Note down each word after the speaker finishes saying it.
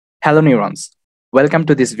Hello neurons, welcome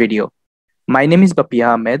to this video. My name is Bappy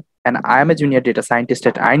Ahmed and I am a junior data scientist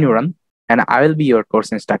at iNeuron and I will be your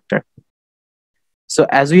course instructor. So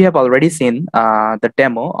as we have already seen the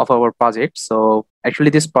demo of our project, so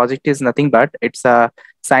actually this project is nothing but it's a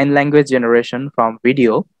sign language generation from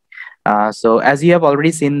video. So as you have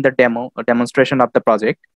already seen the demonstration of the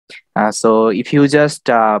project, so if you just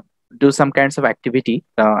do some kinds of activity,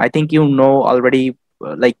 I think you know already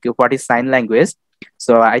like what is sign language.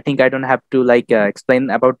 So I think I don't have to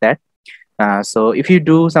explain about that. So if you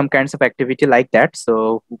do some kinds of activity like that,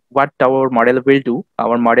 so what our model will do,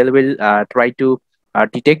 our model will try to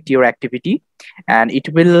detect your activity and it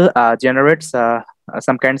will generate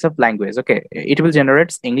some kinds of language. Okay, it will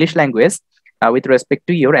generate English language with respect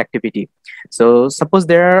to your activity. So suppose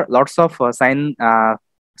there are lots of sign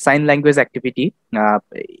language activity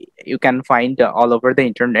you can find all over the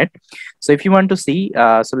internet. So if you want to see,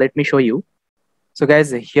 so let me show you. So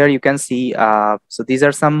guys, here you can see, so these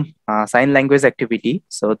are some sign language activity.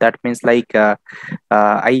 So that means I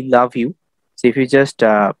love you. So if you just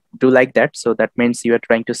do like that, so that means you are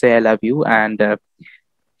trying to say I love you. And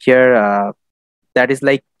here, that is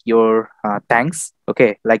like your thanks.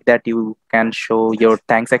 Okay, like that you can show your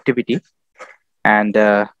thanks activity. And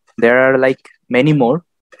there are like many more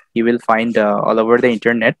you will find all over the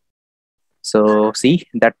internet. So see,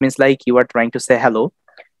 that means like you are trying to say hello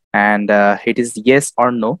and it is yes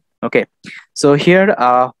or no. Okay, so here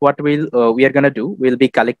what we are gonna do, we'll be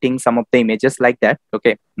collecting some of the images like that.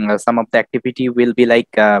 Okay, some of the activity will be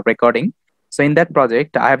recording. So in that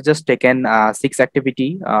project I have just taken 6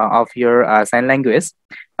 activity of your sign language,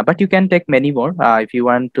 but you can take many more if you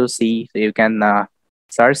want to see. So you can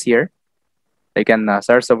search here, you can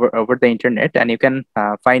search over the internet and you can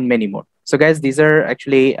find many more. So guys, these are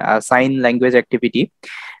actually sign language activity.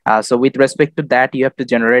 So with respect to that, you have to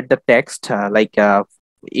generate the text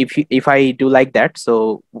if I do like that,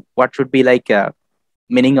 so what should be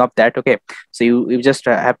meaning of that? Okay, so you just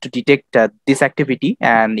have to detect this activity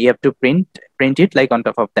and you have to print it like on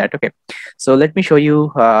top of that. Okay, so let me show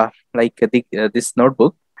you this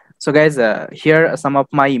notebook. So guys, here are some of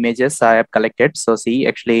my images I have collected. So see,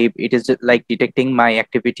 actually it is just like detecting my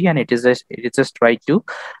activity and it is just trying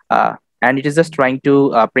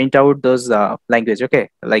to print out those language.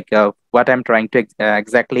 Okay, what I'm trying to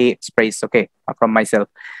exactly express, okay, from myself.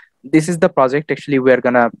 This is the project actually we are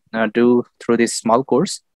gonna do through this small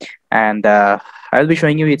course, and I'll be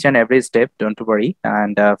showing you each and every step, don't worry.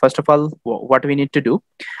 And first of all, what we need to do,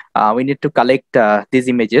 we need to collect these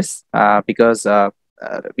images because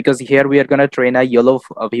here we are going to train a YOLO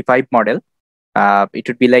v5 model. It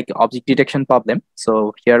would be like object detection problem.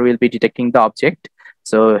 So here we'll be detecting the object.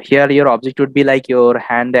 So here your object would be like your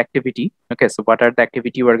hand activity. Okay, so what are the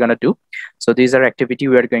activity we're going to do? So these are activity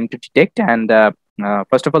we are going to detect. And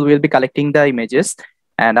first of all, we'll be collecting the images.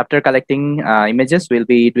 And after collecting images, we'll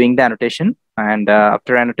be doing the annotation. And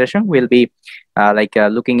after annotation, we'll be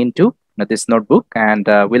looking into this notebook, and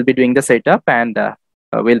we'll be doing the setup, and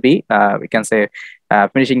we'll be, we can say,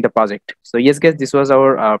 finishing the project. So yes, guys, this was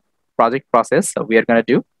our project process we are going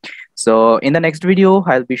to do. So in the next video,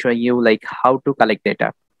 I'll be showing you like how to collect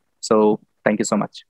data. So thank you so much.